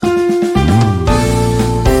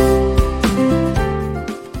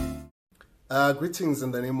Greetings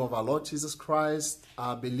in the name of our Lord Jesus Christ.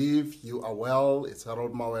 I believe you are well. It's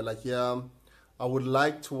Harold Mawela here. I would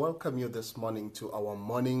like to welcome you this morning to our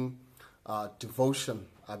morning devotion.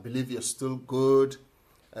 I believe you're still good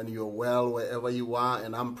and you're well wherever you are,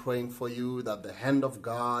 and I'm praying for you that the hand of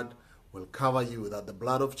God will cover you, that the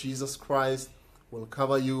blood of Jesus Christ will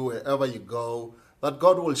cover you wherever you go, that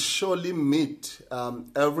God will surely meet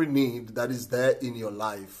every need that is there in your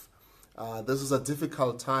life. This is a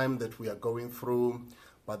difficult time that we are going through,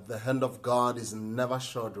 but the hand of God is never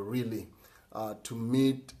short, really, to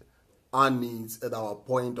meet our needs at our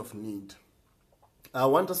point of need. I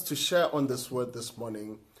want us to share on this word this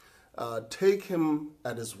morning. Take him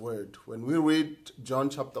at his word. When we read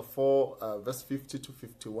John chapter 4, verse 50 to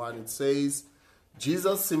 51, it says,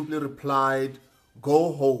 Jesus simply replied,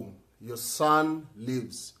 "Go home, your son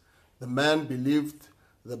lives." The man believed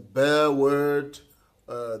the bare word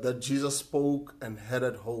that Jesus spoke and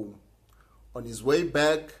headed home. On his way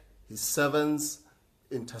back, his servants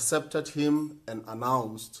intercepted him and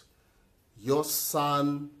announced, "Your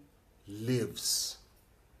son lives."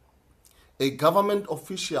 A government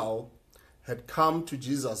official had come to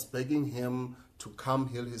Jesus begging him to come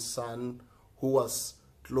heal his son who was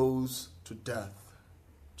close to death.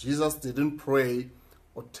 Jesus didn't pray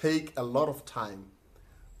or take a lot of time,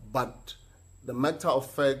 but the matter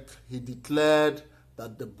of fact, he declared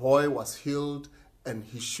that the boy was healed and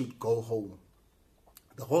he should go home.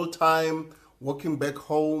 The whole time walking back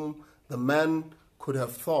home, the man could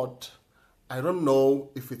have thought, I don't know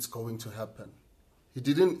if it's going to happen. He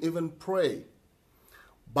didn't even pray,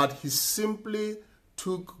 but he simply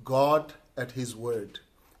took God at his word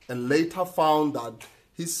and later found that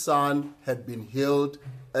his son had been healed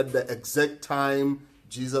at the exact time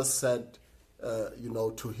Jesus said,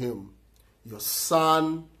 to him, "Your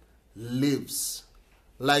son lives."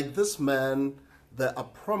 Like this man, there are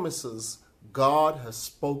promises God has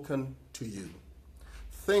spoken to you.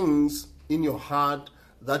 Things in your heart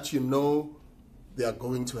that you know they are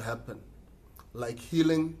going to happen, like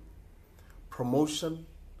healing, promotion,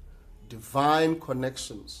 divine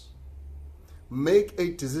connections. Make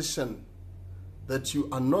a decision that you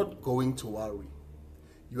are not going to worry.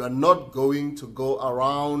 You are not going to go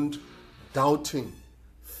around doubting,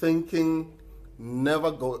 thinking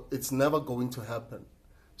it's never going to happen.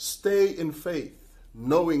 Stay in faith,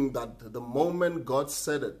 knowing that the moment God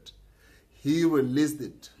said it, he released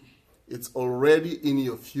it. It's already in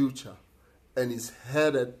your future and is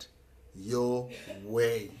headed your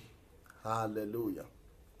way. Hallelujah.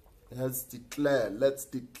 Let's declare.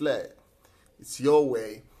 It's your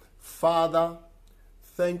way. Father,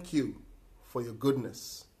 thank you for your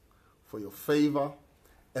goodness, for your favor,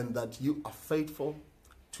 and that you are faithful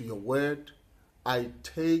to your word. I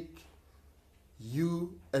take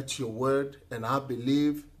you at your word, and I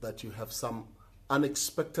believe that you have some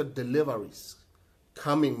unexpected deliveries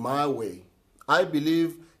coming my way. I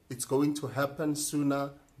believe it's going to happen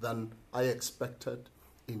sooner than I expected.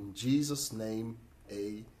 In Jesus' name,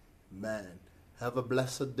 amen. Have a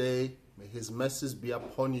blessed day. May his mercies be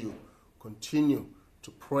upon you. Continue to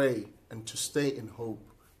pray and to stay in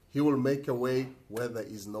hope. He will make a way where there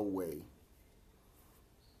is no way.